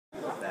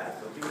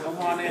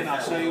in,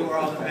 I'll show you where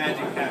all the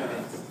magic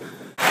happens.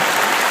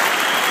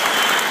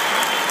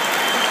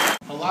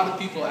 A lot of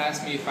people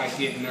ask me if I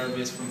get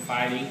nervous from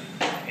fighting,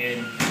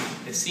 and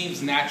it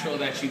seems natural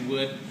that you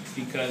would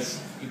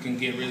because you can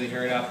get really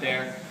hurt out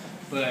there.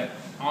 But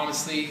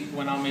honestly,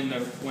 when I'm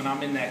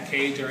in that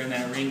cage or in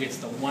that ring, it's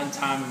the one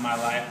time in my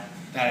life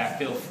that I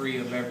feel free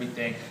of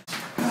everything.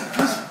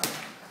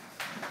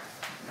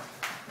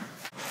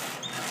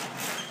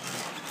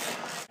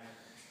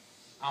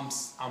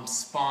 I'm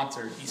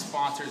sponsored. He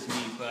sponsors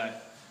me,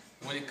 but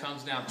when it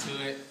comes down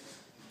to it,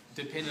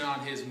 depending on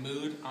his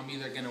mood, I'm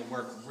either going to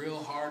work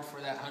real hard for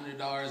that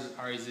 $100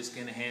 or he's just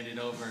going to hand it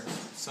over.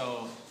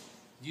 So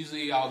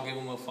usually I'll give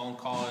him a phone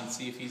call and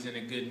see if he's in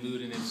a good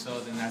mood, and if so,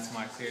 then that's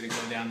my clear to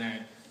go down there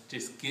and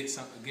just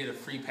get a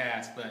free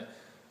pass. But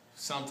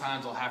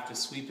sometimes I'll have to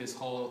sweep his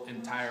whole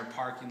entire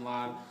parking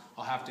lot.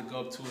 I'll have to go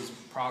up to his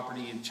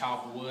property and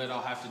chop wood.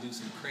 I'll have to do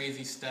some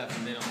crazy stuff,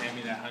 and then he'll hand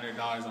me that $100.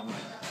 I'm like,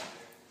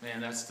 man,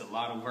 that's a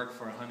lot of work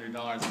for $100,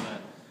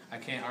 but I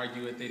can't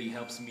argue with it. He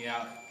helps me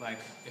out. Like,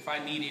 if I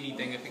need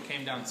anything, if it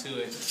came down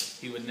to it,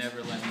 he would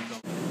never let me go.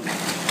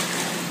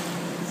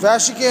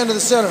 Fast you can to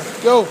the center.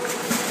 Go.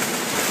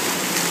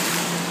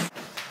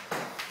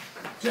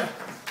 Yeah.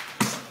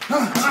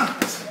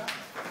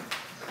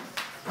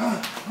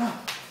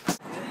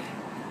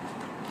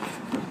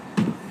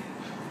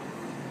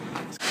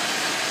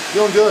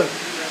 Doing good.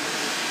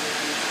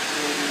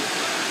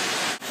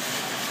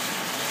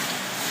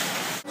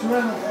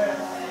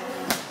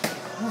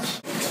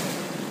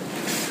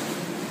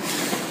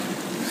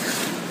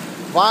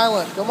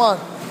 Violent, come on.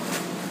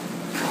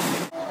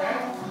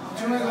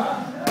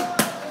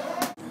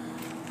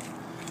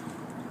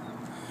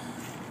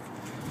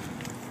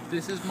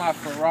 This is my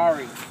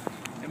Ferrari.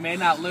 It may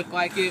not look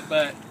like it,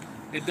 but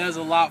it does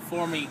a lot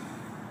for me.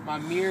 My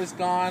mirror's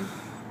gone.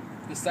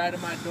 The side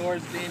of my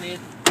door's dented.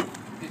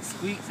 It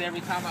squeaks every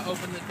time I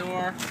open the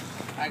door.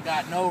 I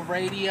got no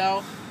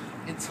radio.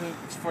 And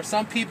for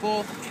some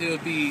people,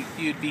 you'd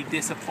be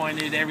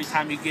disappointed every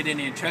time you get in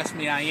it. And trust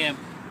me, I am.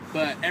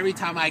 But every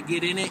time I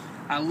get in it,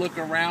 I look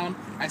around.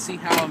 I see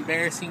how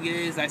embarrassing it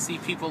is. I see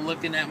people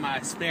looking at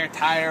my spare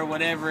tire,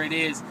 whatever it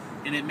is,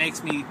 and it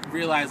makes me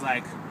realize,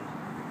 like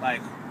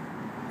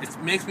it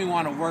makes me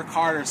want to work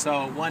harder.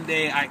 So one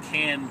day I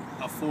can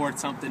afford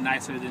something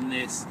nicer than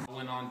this. I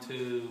went on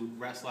to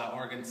wrestle at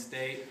Oregon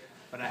State,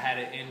 but I had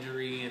an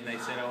injury, and they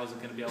said I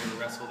wasn't going to be able to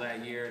wrestle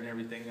that year and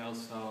everything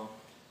else. So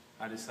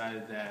I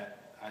decided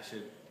that I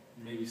should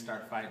maybe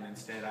start fighting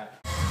instead.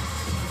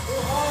 Go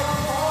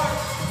hard.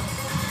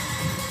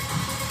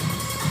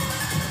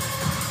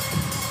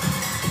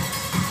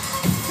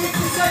 60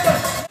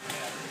 seconds.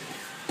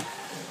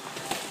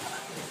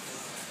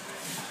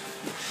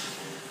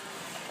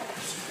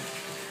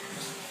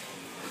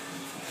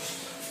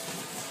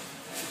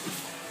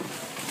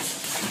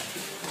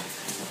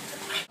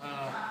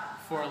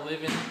 For a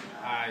living,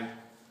 I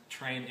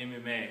train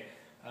MMA.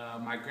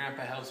 My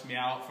grandpa helps me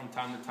out from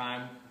time to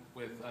time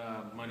with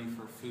money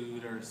for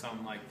food or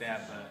something like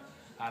that, but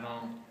I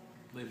don't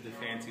live the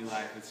fancy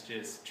life. It's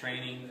just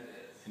training,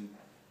 and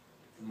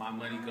my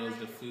money goes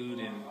to food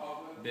and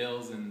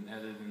bills, and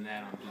other than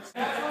that, I'm just...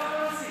 There you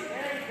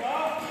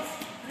go.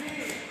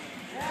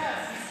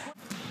 Yes.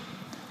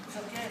 It's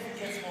okay if it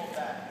gets more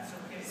back.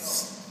 It's okay.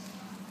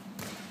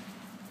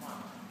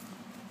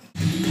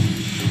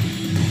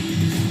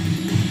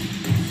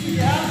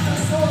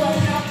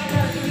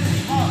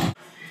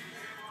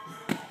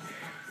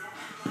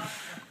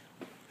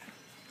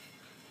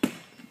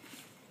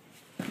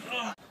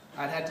 Go.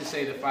 I'd have to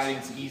say the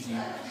fighting's easy.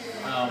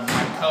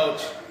 My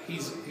coach,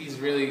 he's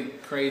really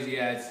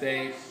crazy, I'd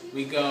say.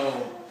 We go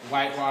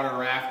whitewater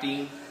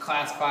rafting,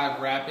 class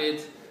 5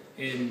 rapids,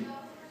 and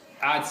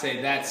I'd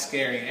say that's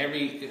scary.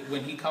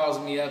 When he calls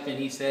me up and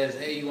he says,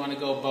 hey, you want to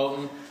go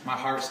boating, my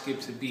heart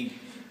skips a beat.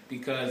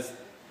 Because,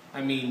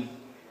 I mean,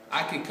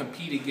 I could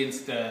compete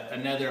against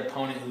another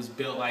opponent who's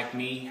built like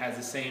me, has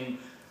the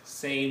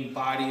same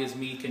body as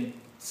me,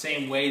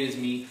 same weight as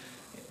me.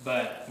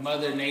 But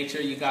Mother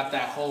Nature, you got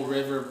that whole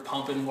river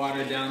pumping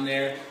water down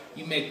there.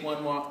 You make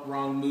one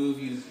wrong move,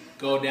 you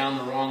go down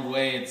the wrong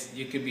way.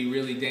 It could be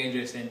really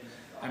dangerous. And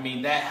I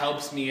mean, that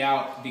helps me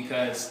out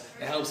because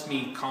it helps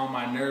me calm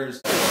my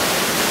nerves. To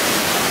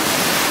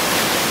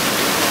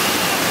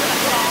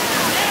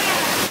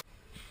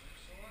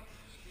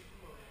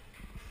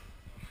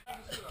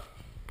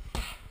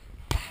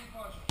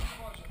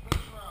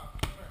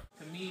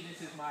me,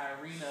 this is my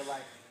arena.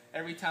 Like,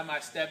 every time I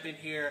step in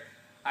here,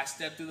 I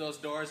step through those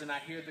doors and I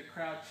hear the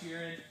crowd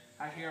cheering.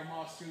 I hear them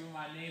all screaming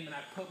my name, and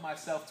I put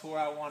myself to where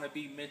I want to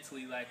be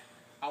mentally. Like,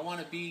 I want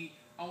to be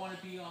on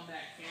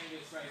that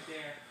canvas right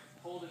there,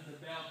 holding the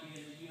belt,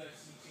 being the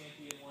UFC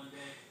champion one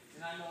day.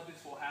 And I know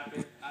this will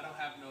happen. I don't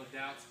have no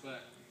doubts,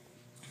 but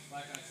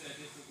like I said,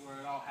 this is where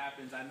it all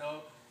happens. I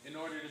know in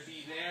order to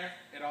be there,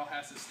 it all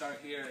has to start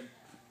here. And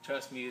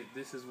trust me,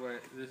 this is where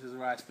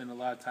I spend a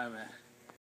lot of time at.